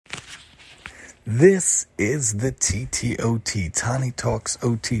This is the TTOT, Tani Talks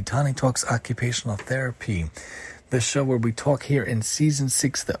OT, Tani Talks Occupational Therapy, the show where we talk here in Season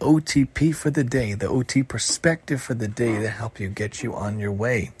 6, the OTP for the day, the OT perspective for the day to help you get you on your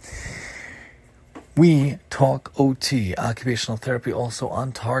way. We talk OT, occupational therapy, also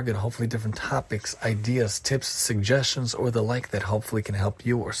on target, hopefully different topics, ideas, tips, suggestions, or the like that hopefully can help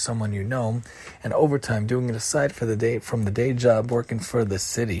you or someone you know. And overtime, doing it aside for the day from the day job, working for the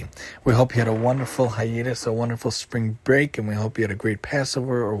city. We hope you had a wonderful hiatus, a wonderful spring break, and we hope you had a great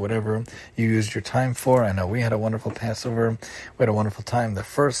Passover or whatever you used your time for. I know we had a wonderful Passover. We had a wonderful time. The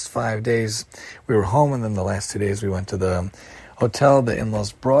first 5 days we were home, and then the last 2 days we went to the hotel. The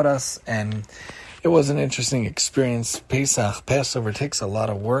in-laws brought us, and it was an interesting experience. Passover takes a lot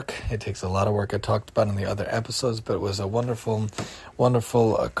of work. It takes a lot of work I talked about in the other episodes, but it was a wonderful,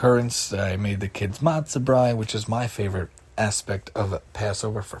 wonderful occurrence. I made the kids matzah brai, which is my favorite aspect of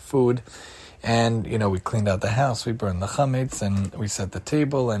Passover for food. And, we cleaned out the house, we burned the chametz, and we set the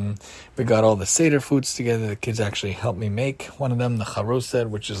table, and we got all the Seder foods together. The kids actually helped me make one of them, the charoset,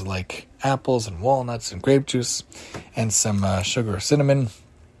 which is like apples and walnuts and grape juice and some sugar or cinnamon.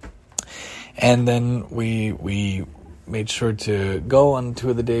 And then we made sure to go on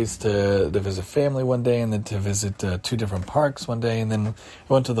 2 of the days to visit family one day, and then to visit 2 different parks one day, and then we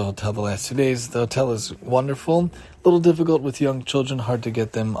went to the hotel the last 2 days. The hotel is wonderful. A little difficult with young children, hard to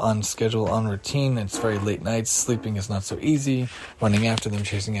get them on schedule, on routine. It's very late nights. Sleeping is not so easy. Running after them,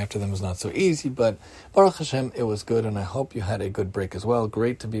 chasing after them is not so easy. But Baruch Hashem, it was good, and I hope you had a good break as well.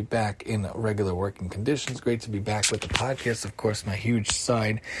 Great to be back in regular working conditions. Great to be back with the podcast, of course, my huge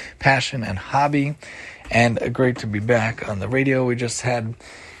side passion and hobby. And great to be back on the radio we just had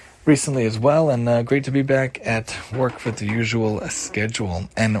recently as well, and great to be back at work with the usual schedule.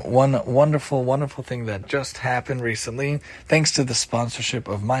 And one wonderful, wonderful thing that just happened recently, thanks to the sponsorship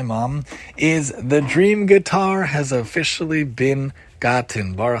of my mom, is the Dream Guitar has officially been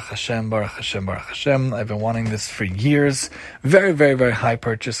gotten. Baruch Hashem, Baruch Hashem, Baruch Hashem. I've been wanting this for years. Very, very, very high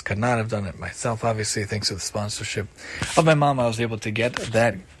purchase. Could not have done it myself, obviously, thanks to the sponsorship of my mom. I was able to get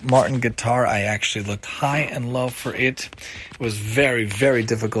that Martin guitar. I actually looked high and low for it. It was very, very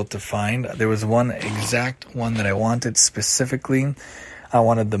difficult to find. There was one exact one that I wanted specifically. I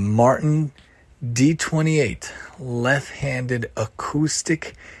wanted the Martin D28 left-handed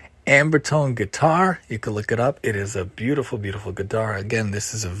acoustic amber tone guitar. You can look it up. It is a beautiful, beautiful guitar. Again,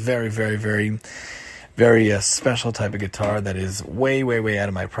 this is a very, very, very, very special type of guitar that is way, way, way out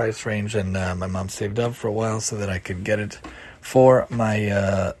of my price range. And my mom saved up for a while so that I could get it for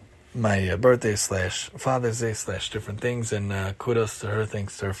my birthday / Father's Day / different things. And kudos to her,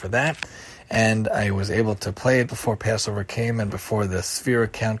 thanks to her for that. And I was able to play it before Passover came and before the Sphere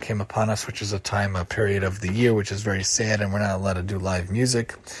account came upon us, which is a period of the year, which is very sad, and we're not allowed to do live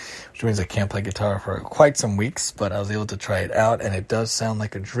music, which means I can't play guitar for quite some weeks, but I was able to try it out, and it does sound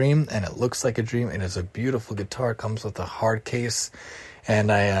like a dream, and it looks like a dream. It is a beautiful guitar. It comes with a hard case,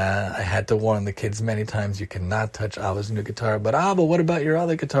 and I had to warn the kids many times, you cannot touch Abba's new guitar. But Abba, what about your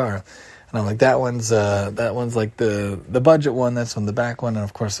other guitar? And I'm like, that one's like the budget one. That's on the back one. And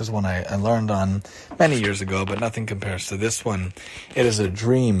of course, there's one I learned on many years ago, but nothing compares to this one. It is a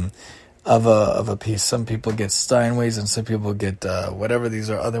dream of a piece. Some people get Steinways, and some people get whatever. These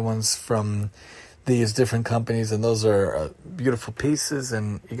are other ones from these different companies, and those are beautiful pieces,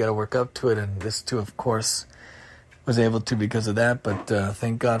 and you got to work up to it. And this too, of course, was able to because of that, but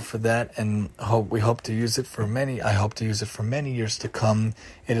thank God for that, and we hope to use it for many. I hope to use it for many years to come.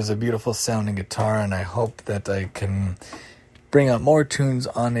 It is a beautiful sounding guitar, and I hope that I can bring out more tunes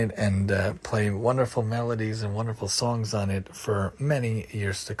on it and play wonderful melodies and wonderful songs on it for many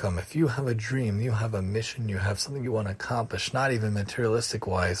years to come. If you have a dream, you have a mission, you have something you want to accomplish, not even materialistic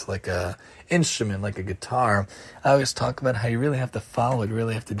wise, like a instrument, like a guitar, I always talk about how you really have to follow it, you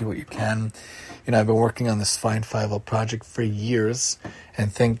really have to do what you can. I've been working on this Fine 5 project for years, and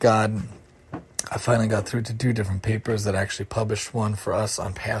thank God I finally got through to 2 different papers that actually published one for us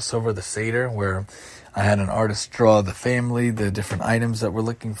on Passover, the Seder, where I had an artist draw the family, the different items that we're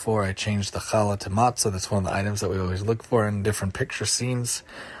looking for. I changed the challah to matzah. That's one of the items that we always look for in different picture scenes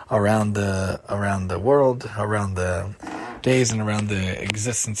around the world, around the days, and around the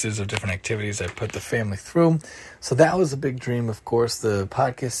existences of different activities I put the family through. So that was a big dream, of course. The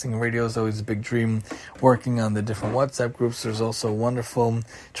podcasting radio is always a big dream. Working on the different WhatsApp groups, there's also wonderful.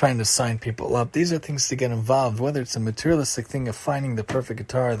 Trying to sign people up. These are things to get involved, whether it's a materialistic thing of finding the perfect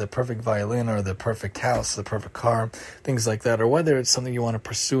guitar, the perfect violin, or the perfect house, the perfect car, things like that, or whether it's something you want to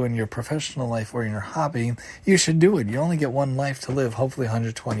pursue in your professional life or in your hobby, you should do it. You only get one life to live, hopefully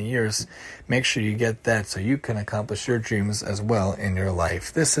 120 years. Make sure you get that so you can accomplish your dreams dreams as well in your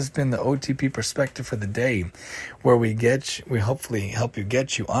life. This has been the OTP perspective for the day, where we hopefully help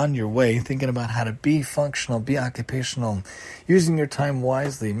get you on your way, thinking about how to be functional, be occupational, using your time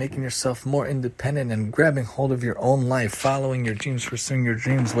wisely, making yourself more independent, and grabbing hold of your own life, following your dreams, pursuing your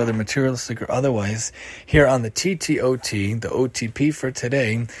dreams, whether materialistic or otherwise, here on the TTOT, the OTP for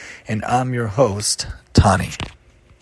today. And I'm your host, Tani.